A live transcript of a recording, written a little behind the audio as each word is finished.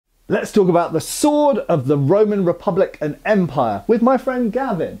Let's talk about the sword of the Roman Republic and Empire with my friend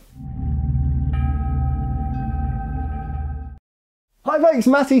Gavin. Hi folks,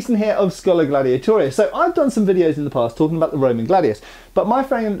 Matt Easton here of Schola Gladiatoria. So I've done some videos in the past talking about the Roman Gladius, but my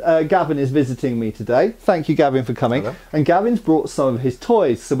friend Gavin is visiting me today. Thank you, Gavin, for coming. Hello. And Gavin's brought some of his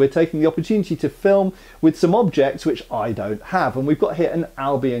toys, so we're taking the opportunity to film with some objects which I don't have. And we've got here an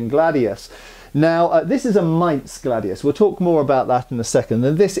Albion Gladius. Now, this is a Mainz Gladius. We'll talk more about that in a second.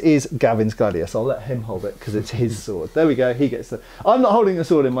 And this is Gavin's Gladius. I'll let him hold it because it's his sword. There we go, he gets the... I'm not holding the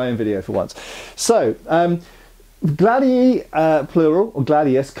sword in my own video for once. So, Gladii, plural, or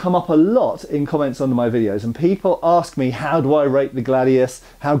Gladius, come up a lot in comments under my videos, and people ask me, how do I rate the Gladius?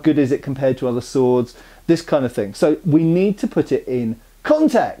 How good is it compared to other swords? This kind of thing. So we need to put it in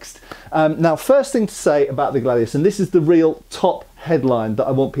context. Now, first thing to say about the Gladius, and this is the real top headline that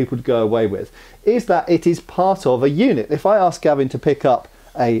I want people to go away with, is that it is part of a unit. If I ask Gavin to pick up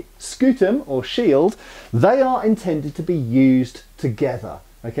a scutum or shield, they are intended to be used together.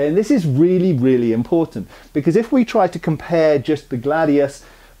 Okay, and this is really, really important, because if we try to compare just the Gladius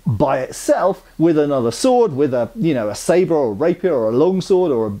by itself with another sword, with a, you know, a saber or a rapier or a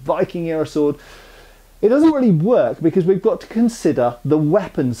longsword or a Viking era sword, it doesn't really work, because we've got to consider the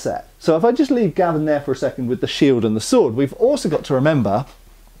weapon set. So if I just leave Gavin there for a second with the shield and the sword, we've also got to remember,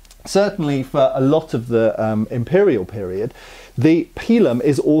 certainly for a lot of the imperial period, the pilum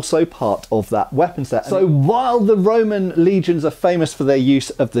is also part of that weapon set. So while the Roman legions are famous for their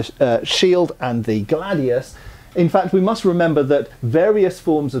use of the shield and the gladius, in fact we must remember that various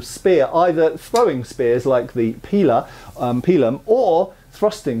forms of spear, either throwing spears like the pilum or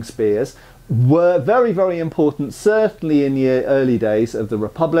thrusting spears, were very, very important, certainly in the early days of the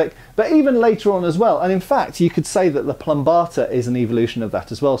Republic, but even later on as well. And in fact, you could say that the plumbata is an evolution of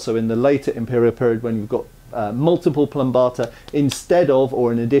that as well. So in the later imperial period, when you've got multiple plumbata instead of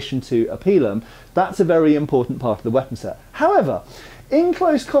or in addition to a pilum, that's a very important part of the weapon set. However, in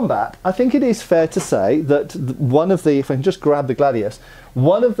close combat, I think it is fair to say that one of the, if I can just grab the Gladius,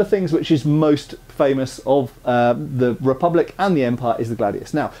 one of the things which is most famous of the Republic and the Empire is the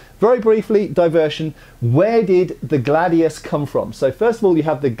Gladius. Now, very briefly, diversion, where did the Gladius come from? So first of all, you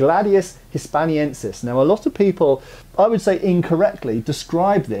have the Gladius Hispaniensis. Now, a lot of people, I would say incorrectly,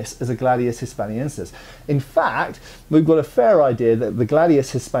 describe this as a Gladius Hispaniensis. In fact, we've got a fair idea that the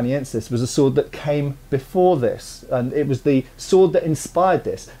Gladius Hispaniensis was a sword that came before this, and it was the sword that inspired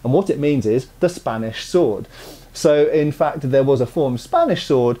this. And what it means is the Spanish sword. So in fact there was a form of Spanish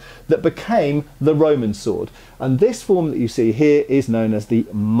sword that became the Roman sword, and this form that you see here is known as the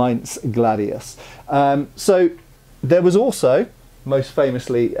Mainz Gladius. So there was also, most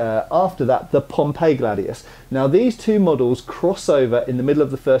famously after that, the Pompey Gladius. Now these two models cross over in the middle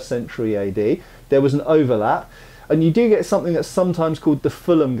of the 1st century AD. There was an overlap, and you do get something that's sometimes called the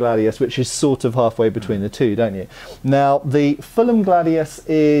Fulham Gladius, which is sort of halfway between the two, don't you? Now, the Fulham Gladius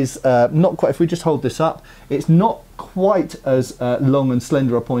is not quite, if we just hold this up, it's not quite as long and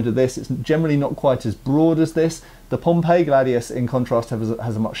slender a point as this. It's generally not quite as broad as this. The Pompey Gladius, in contrast,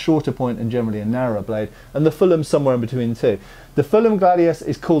 has a much shorter point and generally a narrower blade, and the Fulham's somewhere in between the two. The Fulham Gladius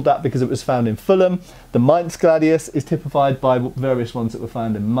is called that because it was found in Fulham. The Mainz Gladius is typified by various ones that were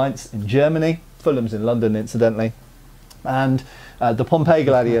found in Mainz in Germany. Fulham's in London, incidentally, and the Pompey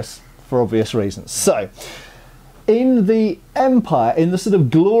Gladius for obvious reasons. So, in the Empire, in the sort of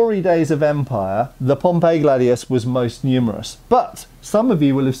glory days of Empire, the Pompey Gladius was most numerous. But some of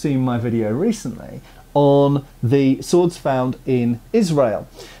you will have seen my video recently on the swords found in Israel.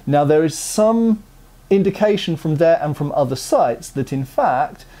 Now, there is some indication from there and from other sites that in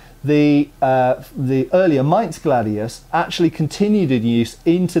fact the earlier Mainz Gladius actually continued in use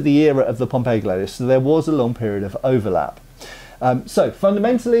into the era of the Pompey Gladius, so there was a long period of overlap. So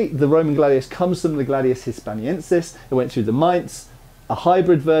fundamentally, the Roman Gladius comes from the Gladius Hispaniensis. It went through the Mainz, a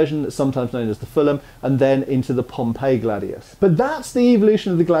hybrid version that's sometimes known as the Fulham, and then into the Pompey Gladius. But that's the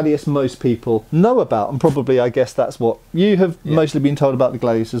evolution of the Gladius most people know about, and probably I guess that's what you have mostly been told about the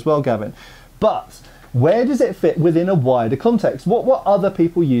Gladius as well, Gavin. But where does it fit within a wider context? What were other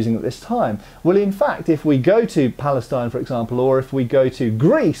people using at this time? Well, in fact, if we go to Palestine, for example, or if we go to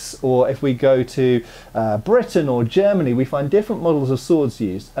Greece, or if we go to Britain or Germany, we find different models of swords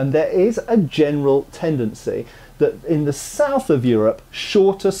used, and there is a general tendency that in the south of Europe,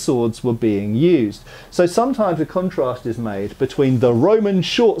 shorter swords were being used. So sometimes a contrast is made between the Roman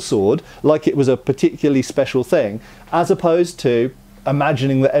short sword, like it was a particularly special thing, as opposed to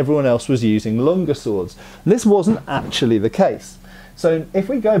imagining that everyone else was using longer swords. And this wasn't actually the case. So if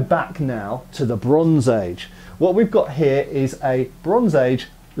we go back now to the Bronze Age, what we've got here is a Bronze Age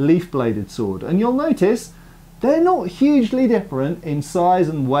leaf-bladed sword. And you'll notice they're not hugely different in size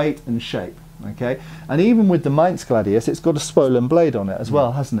and weight and shape. Okay, and even with the Mainz Gladius, it's got a swollen blade on it as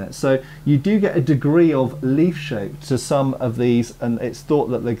well, hasn't it? So you do get a degree of leaf shape to some of these, and it's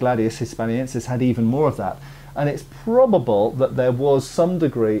thought that the Gladius hispaniensis had even more of that. And it's probable that there was some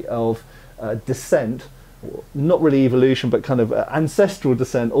degree of descent, not really evolution, but kind of ancestral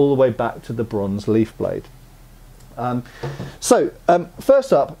descent all the way back to the bronze leaf blade.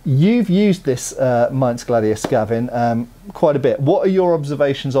 First up, you've used this Mainz Gladius, Gavin, quite a bit. What are your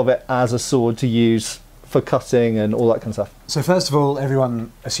observations of it as a sword to use for cutting and all that kind of stuff? So first of all,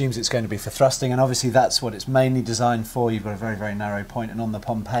 everyone assumes it's going to be for thrusting, and obviously that's what it's mainly designed for. You've got a very, very narrow point, and on the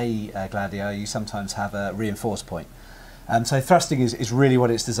Pompeii Gladio you sometimes have a reinforced point. So thrusting is really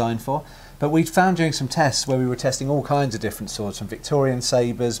what it's designed for. But we found during some tests where we were testing all kinds of different swords, from Victorian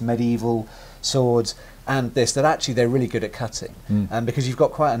sabres, medieval swords, and this, that actually they're really good at cutting. Because you've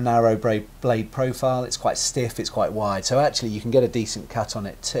got quite a narrow blade profile, it's quite stiff, it's quite wide, so actually you can get a decent cut on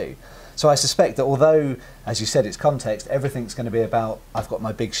it too. So I suspect that although, as you said, it's context, everything's going to be about, I've got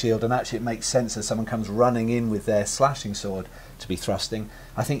my big shield, and actually it makes sense as someone comes running in with their slashing sword to be thrusting,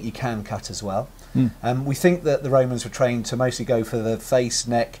 I think you can cut as well. We think that the Romans were trained to mostly go for the face,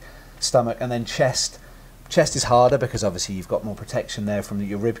 neck, stomach, and then chest. Chest is harder because obviously you've got more protection there from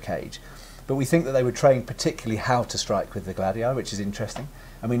your rib cage. But we think that they were trained particularly how to strike with the Gladio, which is interesting.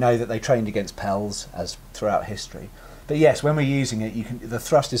 And we know that they trained against Pels as throughout history. But yes, when we're using it, the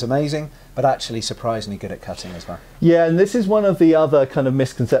thrust is amazing, but actually surprisingly good at cutting as well. Yeah, and this is one of the other kind of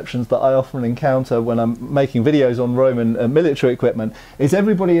misconceptions that I often encounter when I'm making videos on Roman military equipment, is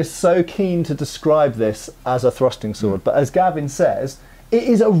everybody is so keen to describe this as a thrusting sword. But as Gavin says, it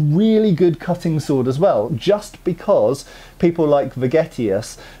is a really good cutting sword as well, just because people like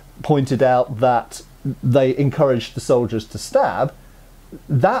Vegetius pointed out that they encouraged the soldiers to stab.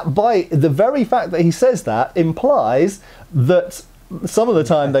 That, by the very fact that he says that, implies that some of the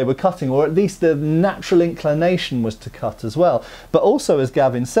time they were cutting, or at least the natural inclination was to cut as well. But also, as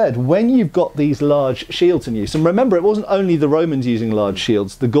Gavin said, when you've got these large shields in use, and remember, it wasn't only the Romans using large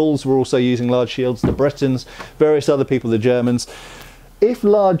shields, the Gauls were also using large shields, the Britons, various other people, the Germans. If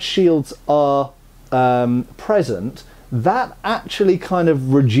large shields are present, that actually kind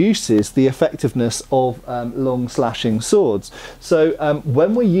of reduces the effectiveness of long slashing swords. So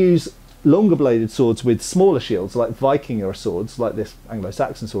when we use longer bladed swords with smaller shields, like Viking era swords, like this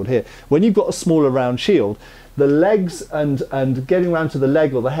Anglo-Saxon sword here, when you've got a smaller round shield, the legs and getting around to the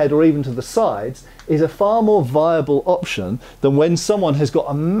leg or the head or even to the sides is a far more viable option than when someone has got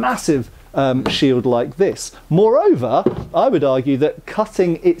a massive shield like this. Moreover, I would argue that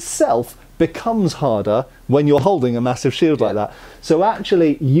cutting itself becomes harder when you're holding a massive shield like that. So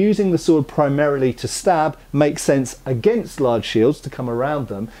actually using the sword primarily to stab makes sense against large shields, to come around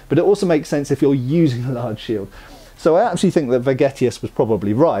them, but it also makes sense if you're using a large shield. So I actually think that Vegetius was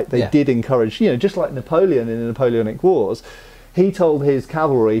probably right. They did encourage, you know, just like Napoleon in the Napoleonic Wars, he told his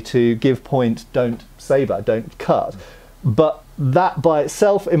cavalry to give point, don't sabre, don't cut. But that by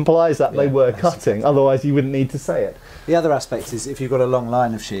itself implies that they were cutting, otherwise you wouldn't need to say it. The other aspect is if you've got a long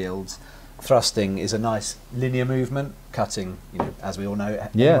line of shields, thrusting is a nice linear movement. Cutting, you know, as we all know,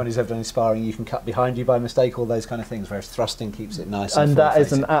 anyone who's ever done sparring, you can cut behind you by mistake, all those kind of things, whereas thrusting keeps it nice and that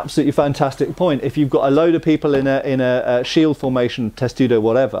is an absolutely fantastic point. If you've got a load of people in a shield formation, testudo,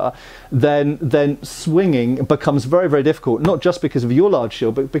 whatever, then swinging becomes very, very difficult, not just because of your large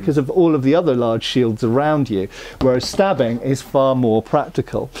shield, but because of all of the other large shields around you, whereas stabbing is far more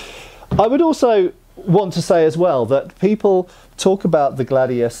practical. I would also want to say as well that people talk about the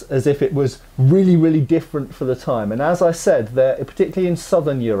Gladius as if it was really, really different for the time. And as I said, there, particularly in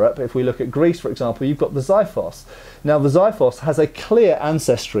southern Europe, if we look at Greece, for example, you've got the Xiphos. Now, the Xiphos has a clear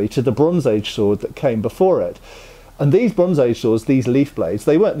ancestry to the Bronze Age sword that came before it. And these Bronze Age swords, these leaf blades,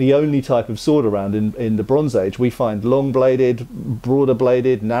 they weren't the only type of sword around in the Bronze Age. We find long bladed, broader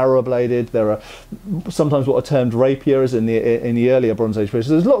bladed, narrower bladed. There are sometimes what are termed rapiers in the earlier Bronze Age periods.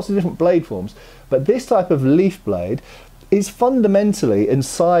 So there's lots of different blade forms. But this type of leaf blade is fundamentally, in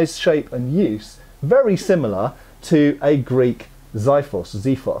size, shape and use, very similar to a Greek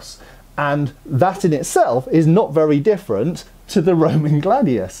Xiphos. And that in itself is not very different to the Roman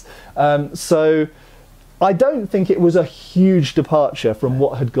Gladius. So I don't think it was a huge departure from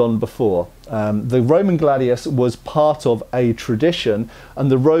what had gone before. The Roman Gladius was part of a tradition, and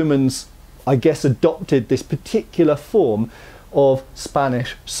the Romans, I guess, adopted this particular form of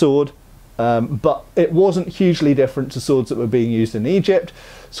Spanish sword, but it wasn't hugely different to swords that were being used in Egypt,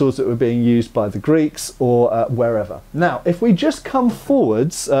 swords that were being used by the Greeks or wherever. Now, if we just come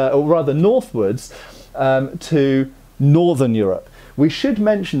forwards, or rather northwards, to Northern Europe, we should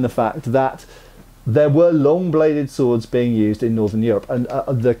mention the fact that there were long-bladed swords being used in Northern Europe, and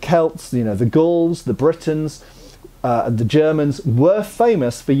the Celts, you know, the Gauls, the Britons, the Germans were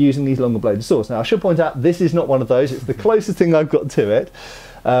famous for using these longer bladed swords. Now I should point out this is not one of those, it's the closest thing I've got to it,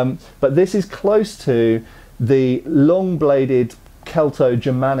 but this is close to the long bladed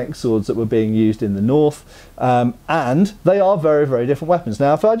Celto-Germanic swords that were being used in the north, and they are very, very different weapons.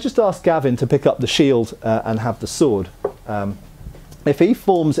 Now if I just ask Gavin to pick up the shield and have the sword, if he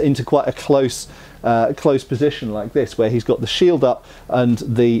forms into quite a close position like this, where he's got the shield up and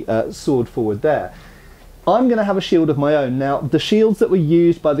the sword forward there, I'm going to have a shield of my own. Now, the shields that were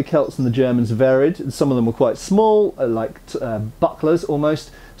used by the Celts and the Germans varied. Some of them were quite small, like bucklers almost.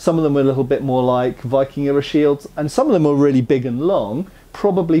 Some of them were a little bit more like Viking era shields, and some of them were really big and long,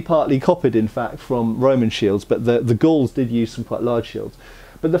 probably partly copied, in fact, from Roman shields, but the Gauls did use some quite large shields.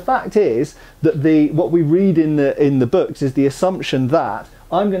 But the fact is that what we read in the books is the assumption that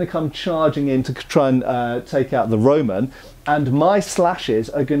I'm going to come charging in to try and take out the Roman, and my slashes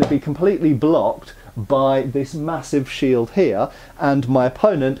are going to be completely blocked by this massive shield here, and my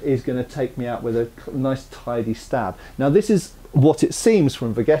opponent is going to take me out with a nice tidy stab. Now this is what it seems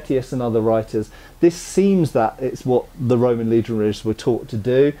from Gladius and other writers. This seems that it's what the Roman legionaries were taught to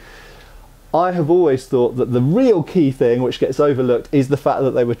do. I have always thought that the real key thing, which gets overlooked, is the fact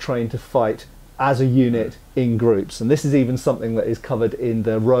that they were trained to fight as a unit in groups, and this is even something that is covered in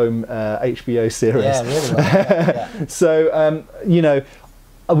the Rome HBO series. Yeah, really well. Yeah. So you know,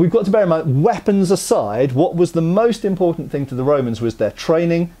 we've got to bear in mind, weapons aside, what was the most important thing to the Romans was their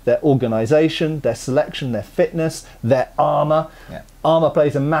training, their organisation, their selection, their fitness, their armour. Yeah. Armour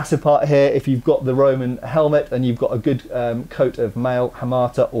plays a massive part here. If you've got the Roman helmet and you've got a good coat of mail,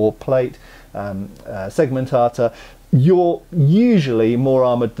 hamata or plate, segmentata, you're usually more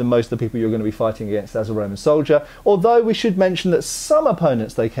armoured than most of the people you're going to be fighting against as a Roman soldier. Although we should mention that some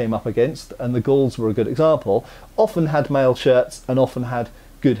opponents they came up against, and the Gauls were a good example, often had mail shirts and often had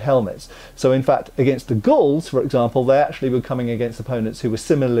good helmets. So in fact, against the Gauls, for example, they actually were coming against opponents who were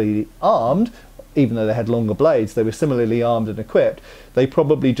similarly armed. Even though they had longer blades, they were similarly armed and equipped. They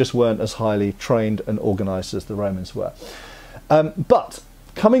probably just weren't as highly trained and organised as the Romans were. But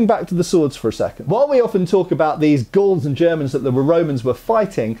coming back to the swords for a second, while we often talk about these Gauls and Germans that the Romans were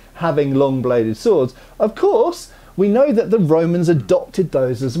fighting having long bladed swords, of course we know that the Romans adopted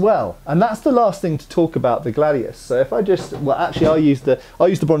those as well, and that's the last thing to talk about the Gladius. So if I just, well actually I'll use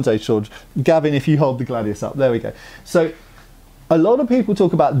the Bronze Age sword. Gavin, if you hold the Gladius up, there we go. So a lot of people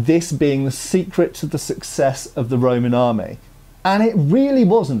talk about this being the secret to the success of the Roman army, and it really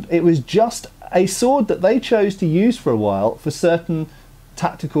wasn't. It was just a sword that they chose to use for a while for certain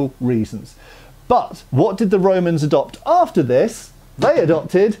tactical reasons. But what did the Romans adopt after this? They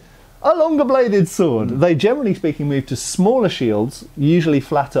adopted a longer bladed sword. They generally speaking moved to smaller shields, usually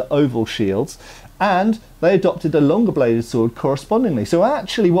flatter oval shields, and they adopted a longer bladed sword correspondingly. So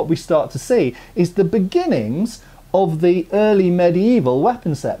actually what we start to see is the beginnings of the early medieval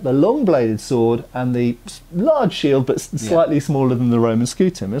weapon set, the long bladed sword and the large shield but slightly smaller than the Roman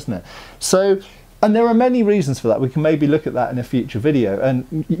scutum, isn't it? So, and there are many reasons for that. We can maybe look at that in a future video,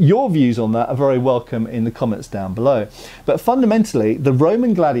 and your views on that are very welcome in the comments down below. But fundamentally, the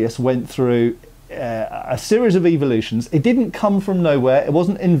Roman gladius went through a series of evolutions. It didn't come from nowhere. It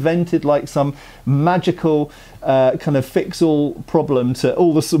wasn't invented like some magical kind of fix-all problem to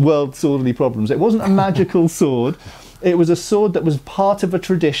all the world's swordly problems. It wasn't a magical sword. It was a sword that was part of a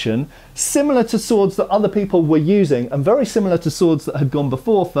tradition, similar to swords that other people were using, and very similar to swords that had gone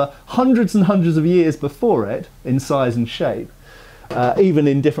before for hundreds and hundreds of years before it, in size and shape, even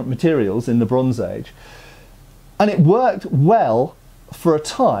in different materials in the Bronze Age. And it worked well for a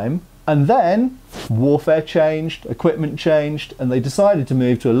time, and then warfare changed, equipment changed, and they decided to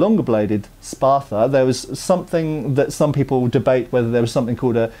move to a longer bladed spatha. There was something that some people debate whether there was something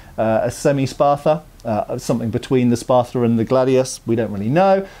called a semi-spatha, something between the spatha and the gladius. We don't really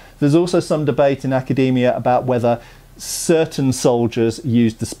know. There's also some debate in academia about whether certain soldiers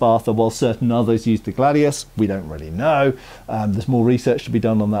used the spatha while certain others used the gladius. We don't really know. There's more research to be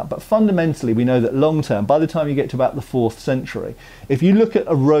done on that, but fundamentally we know that long term, by the time you get to about the 4th century, if you look at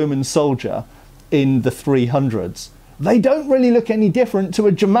a Roman soldier in the 300s, they don't really look any different to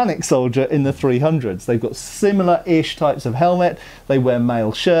a Germanic soldier in the 300s. They've got similar-ish types of helmet, they wear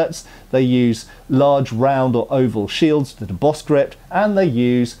mail shirts, they use large round or oval shields that are boss gripped, and they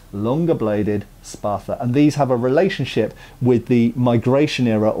use longer bladed spatha. And these have a relationship with the migration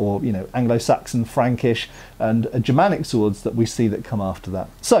era, or Anglo-Saxon, Frankish and Germanic swords that we see that come after that.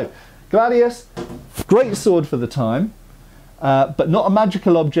 So, gladius, great sword for the time. but not a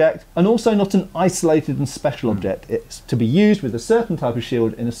magical object, and also not an isolated and special object. It's to be used with a certain type of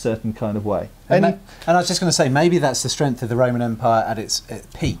shield in a certain kind of way. And I was just going to say, maybe that's the strength of the Roman Empire at its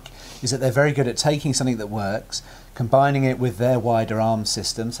peak, is that they're very good at taking something that works, combining it with their wider arms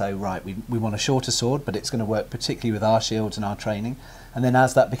system. So, right, we want a shorter sword, but it's going to work particularly with our shields and our training. And then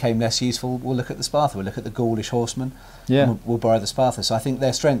as that became less useful, we'll look at the Sparta, we'll look at the Gaulish horsemen, and we'll borrow the Sparta. So I think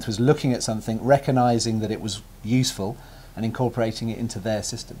their strength was looking at something, recognising that it was useful, and incorporating it into their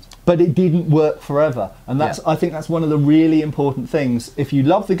systems. But it didn't work forever, and that's I think that's one of the really important things. If you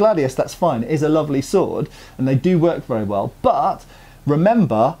love the Gladius, that's fine. It is a lovely sword, and they do work very well. But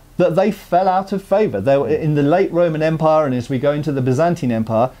remember that they fell out of favour. They were in the late Roman Empire, and as we go into the Byzantine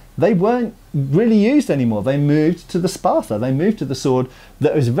Empire, they weren't really used anymore. They moved to the Sparta. They moved to the sword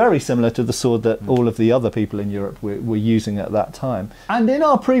that was very similar to the sword that all of the other people in Europe were using at that time. And in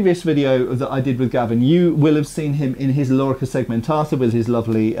our previous video that I did with Gavin, you will have seen him in his Lorica Segmentata with his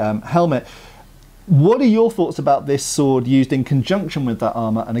lovely helmet. What are your thoughts about this sword used in conjunction with that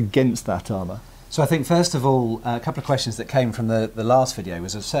armour and against that armour? So I think, first of all, a couple of questions that came from the last video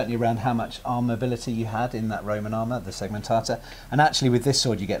was certainly around how much arm mobility you had in that Roman armour, the Segmentata, and actually with this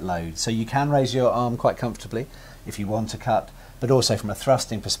sword you get loads. So you can raise your arm quite comfortably if you want to cut, but also from a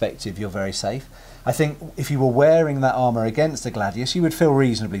thrusting perspective you're very safe. I think if you were wearing that armour against a Gladius, you would feel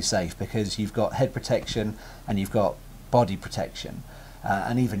reasonably safe because you've got head protection and you've got body protection.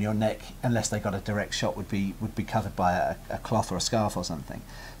 And even your neck, unless they got a direct shot, would be covered by a cloth or a scarf or something.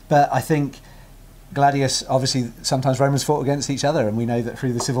 But I think Gladius, obviously, sometimes Romans fought against each other, and we know that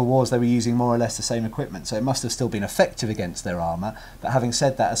through the civil wars they were using more or less the same equipment, so it must have still been effective against their armour. But having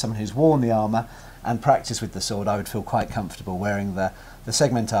said that, as someone who's worn the armour and practiced with the sword, I would feel quite comfortable wearing the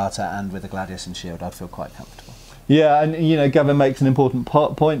Segmentata, and with the Gladius and shield I'd feel quite comfortable. Yeah, and you know, Gavin makes an important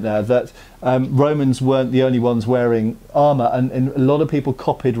point there, that Romans weren't the only ones wearing armour, and a lot of people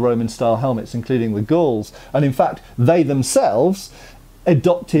copied Roman style helmets, including the Gauls, and in fact they themselves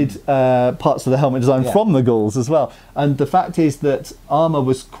adopted parts of the helmet design from the Gauls as well. And the fact is that armour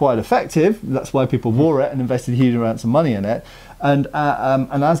was quite effective. That's why people wore it and invested huge amounts of money in it. And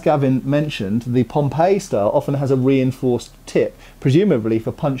as Gavin mentioned, the Pompey style often has a reinforced tip, presumably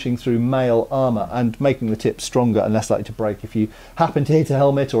for punching through mail armour and making the tip stronger and less likely to break. If you happen to hit a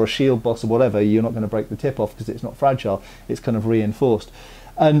helmet or a shield boss or whatever, you're not going to break the tip off because it's not fragile. It's kind of reinforced.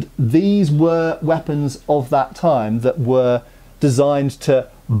 And these were weapons of that time that were designed to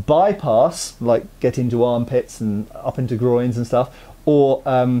bypass, like get into armpits and up into groins and stuff, or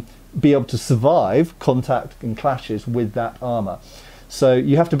be able to survive contact and clashes with that armour. So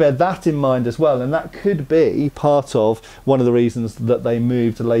you have to bear that in mind as well, and that could be part of one of the reasons that they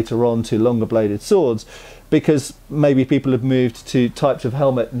moved later on to longer bladed swords, because maybe people have moved to types of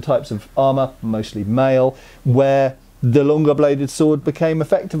helmet and types of armour, mostly mail, where the longer bladed sword became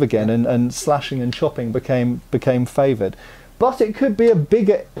effective again, and slashing and chopping became favoured. But it could be a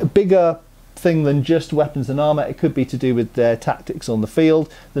bigger thing than just weapons and armour. It could be to do with their tactics on the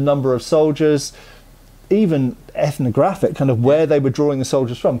field, the number of soldiers, even ethnographic, kind of where they were drawing the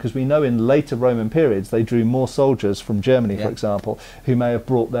soldiers from, because we know in later Roman periods they drew more soldiers from Germany, for example, who may have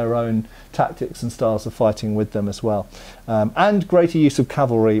brought their own tactics and styles of fighting with them as well. And greater use of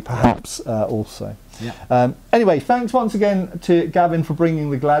cavalry, perhaps, also. Anyway, thanks once again to Gavin for bringing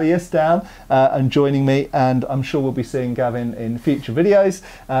the Gladius down and joining me, and I'm sure we'll be seeing Gavin in future videos.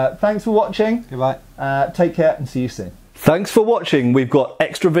 Thanks for watching. Goodbye. Take care and see you soon. Thanks for watching. We've got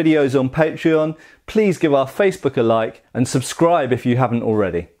extra videos on Patreon. Please give our Facebook a like and subscribe if you haven't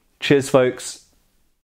already. Cheers, folks.